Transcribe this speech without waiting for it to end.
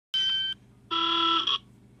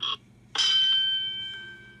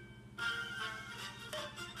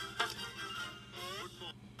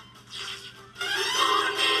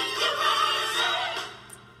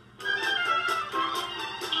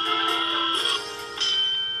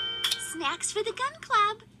snacks for the gun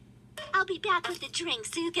club. I'll be back with the drink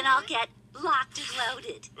so you can all get locked and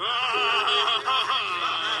loaded. That's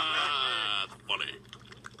funny.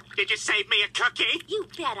 Did you save me a cookie? You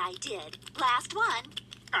bet I did. Last one.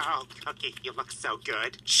 Oh, Cookie, you look so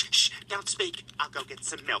good. Shh, shh, don't speak. I'll go get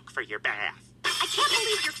some milk for your bath. I can't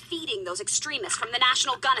believe you're feeding those extremists from the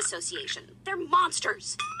National Gun Association. They're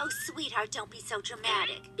monsters. Oh, sweetheart, don't be so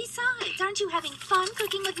dramatic. Besides, aren't you having fun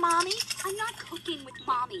cooking with Mommy? I'm not cooking with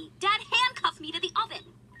Mommy. Dad handcuffed me to the oven.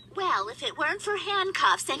 Well, if it weren't for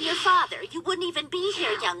handcuffs and your father, you wouldn't even be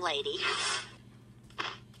here, young lady.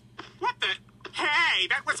 What the? Hey,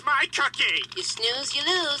 that was my cookie. You snooze, you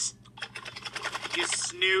lose. You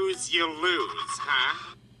snooze, you lose,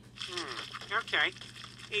 huh? Okay.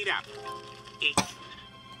 Eat up. Eat.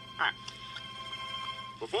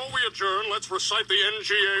 Before we adjourn, let's recite the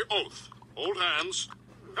NGA oath. Hold hands.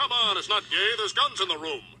 Come on, it's not gay. There's guns in the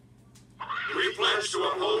room. We pledge to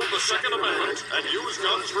uphold the Second Amendment and use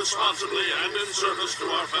guns responsibly and in service to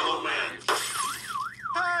our fellow man.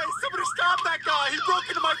 Hey, somebody stop that guy. He broke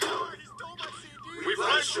into my car. He stole my CD. We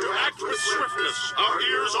pledge to act with swiftness, our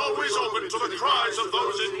ears always open to the cries of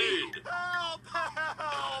those in need. Help!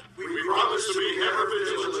 Help! We promise to be ever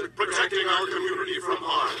vigilant, protecting our community from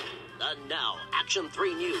harm. And now, Action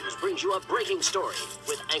 3 News brings you a breaking story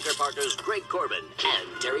with anchor partners Greg Corbin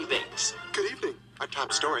and Terry Binks. Good evening. Our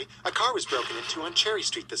top story, a car was broken into on Cherry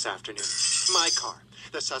Street this afternoon. My car.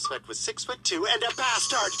 The suspect was 6'2" and a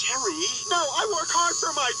bastard. Terry? No, I work hard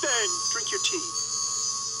for my thing. Drink your tea.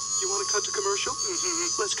 You want to cut to commercial?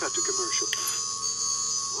 Let's cut to commercial.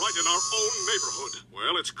 Right in our own neighborhood.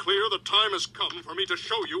 Well, it's clear the time has come for me to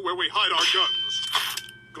show you where we hide our guns.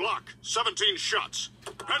 Glock, 17 shots.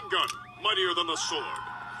 Pen gun, mightier than the sword.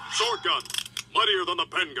 Sword gun, mightier than the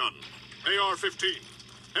pen gun. AR-15,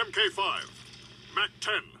 MK5,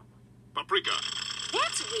 MAC-10, paprika.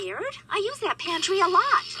 That's weird. I use that pantry a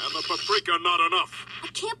lot. And the paprika not enough. I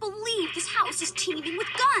can't believe this house is teeming with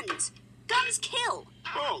guns. Guns kill.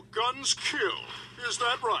 Oh, guns kill. Is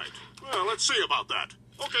that right? Well, let's see about that.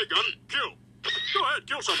 Okay, gun, kill. Go ahead,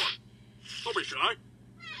 kill someone. Don't be shy.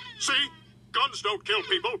 See? Guns don't kill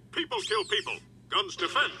people. People kill people. Guns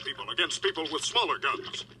defend people against people with smaller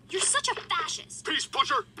guns. You're such a fascist. Peace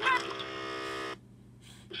pusher.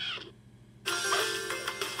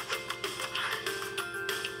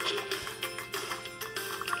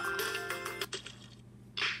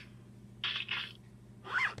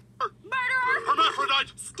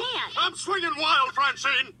 Hermaphrodite! Stan! I'm swinging wild,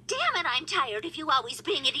 Francine! Damn it, I'm tired of you always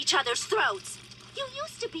being at each other's throats. You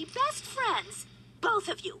used to be best friends. Both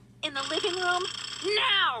of you. In the living room.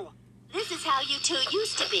 Now! This is how you two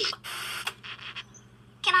used to be.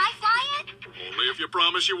 Can I fly it? Only if you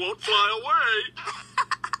promise you won't fly away.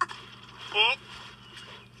 Oh,